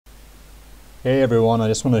Hey everyone, I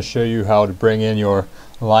just want to show you how to bring in your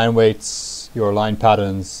line weights, your line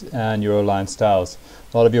patterns, and your line styles.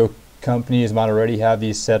 A lot of your companies might already have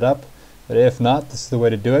these set up, but if not, this is the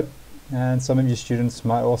way to do it. And some of your students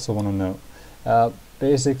might also want to know.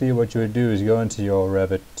 Basically what you would do is go into your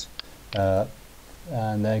Revit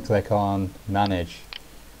and then click on Manage.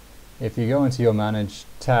 If you go into your Manage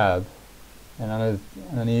tab, and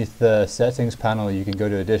underneath the Settings panel you can go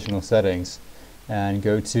to Additional Settings and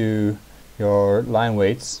go to your line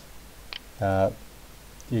weights. You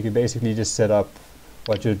can basically just set up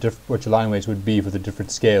what your line weights would be for the different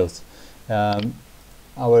scales. I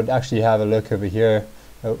would actually have a look over here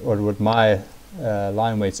or what my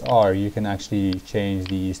line weights are. You can actually change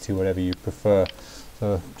these to whatever you prefer.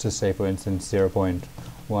 So just say for instance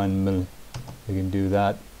 0.1 mil, you can do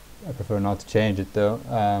that. I prefer not to change it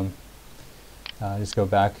though. Just go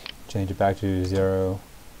back, change it back to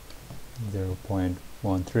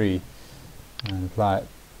 0.13 and apply it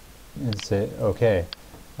and say OK.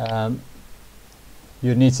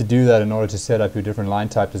 You'd need to do that in order to set up your different line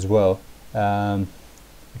types as well.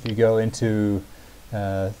 If you go into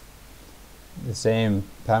the same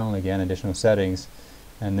panel again, Additional Settings,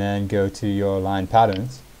 and then go to your line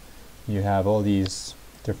patterns, you have all these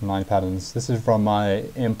different line patterns. This is from my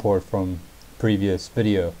import from previous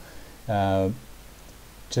video.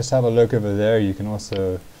 Just have a look over there. You can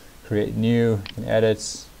also create new, you can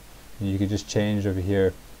edit, and you can just change over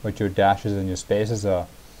here what your dashes and your spaces are.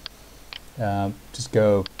 Just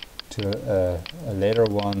go to a later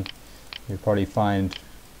one. You'll probably find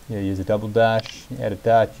use a double dash, you edit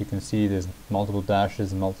that, you can see there's multiple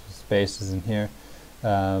dashes and multiple spaces in here.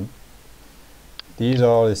 These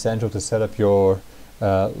are essential to set up your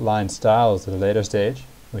line styles at a later stage,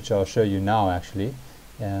 which I'll show you now actually.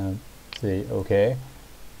 Say OK,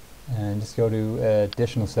 and just go to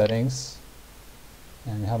Additional Settings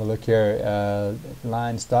and have a look here at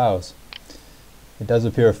line styles. It does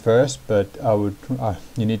appear first, but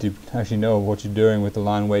you need to actually know what you're doing with the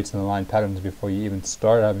line weights and the line patterns before you even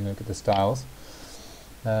start having a look at the styles.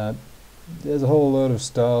 There's a whole load of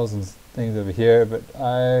styles and things over here, but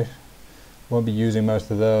I won't be using most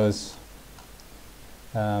of those.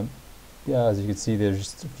 Yeah, as you can see, there's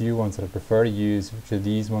just a few ones that I prefer to use, which are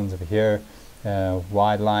these ones over here.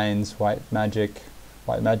 Wide lines, white magic.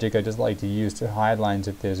 White magic I just like to use to hide lines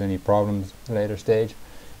if there's any problems at a later stage.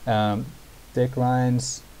 Thick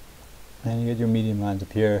lines, and you get your medium lines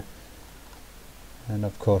up here, and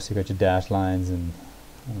of course you got your dash lines and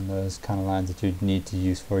those kind of lines that you need to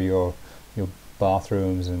use for your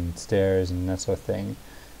bathrooms and stairs and that sort of thing.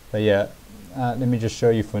 But yeah, let me just show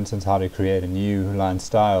you for instance how to create a new line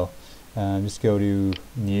style. Just go to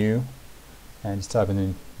new and just type in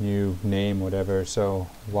a new name, whatever. So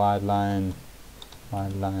wide line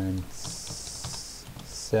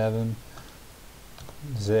 7,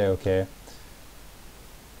 say OK.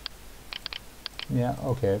 Yeah,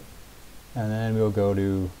 okay. And then we'll go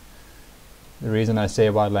to, the reason I say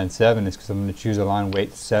wide line 7 is because I'm going to choose a line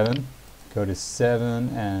weight 7. Go to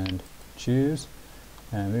 7 and choose.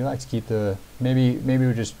 And we like to keep the, maybe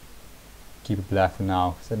we'll just keep it black for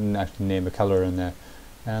now, because I didn't actually name a color in there.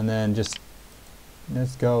 And then just,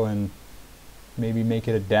 let's go and maybe make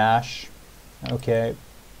it a dash. Okay.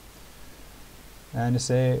 And just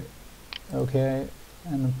say, okay.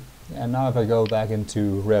 And now if I go back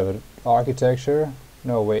into Revit Architecture,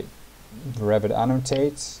 no wait, Revit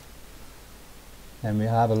Annotates, and we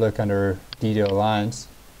have a look under Detail Lines,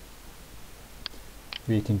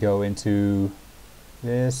 we can go into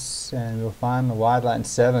this and we'll find the wide line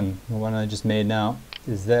 7, the one I just made now,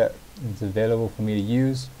 is there. It's available for me to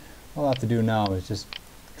use. All I have to do now is just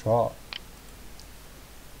draw.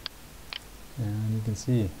 And you can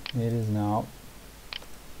see it is now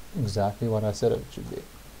exactly what I said it should be.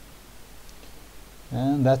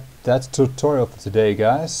 And that's the tutorial for today,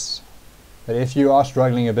 guys. But if you are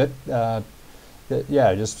struggling a bit, yeah,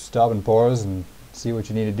 just stop and pause and see what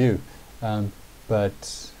you need to do.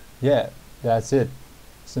 But yeah, that's it.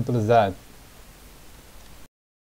 Simple as that.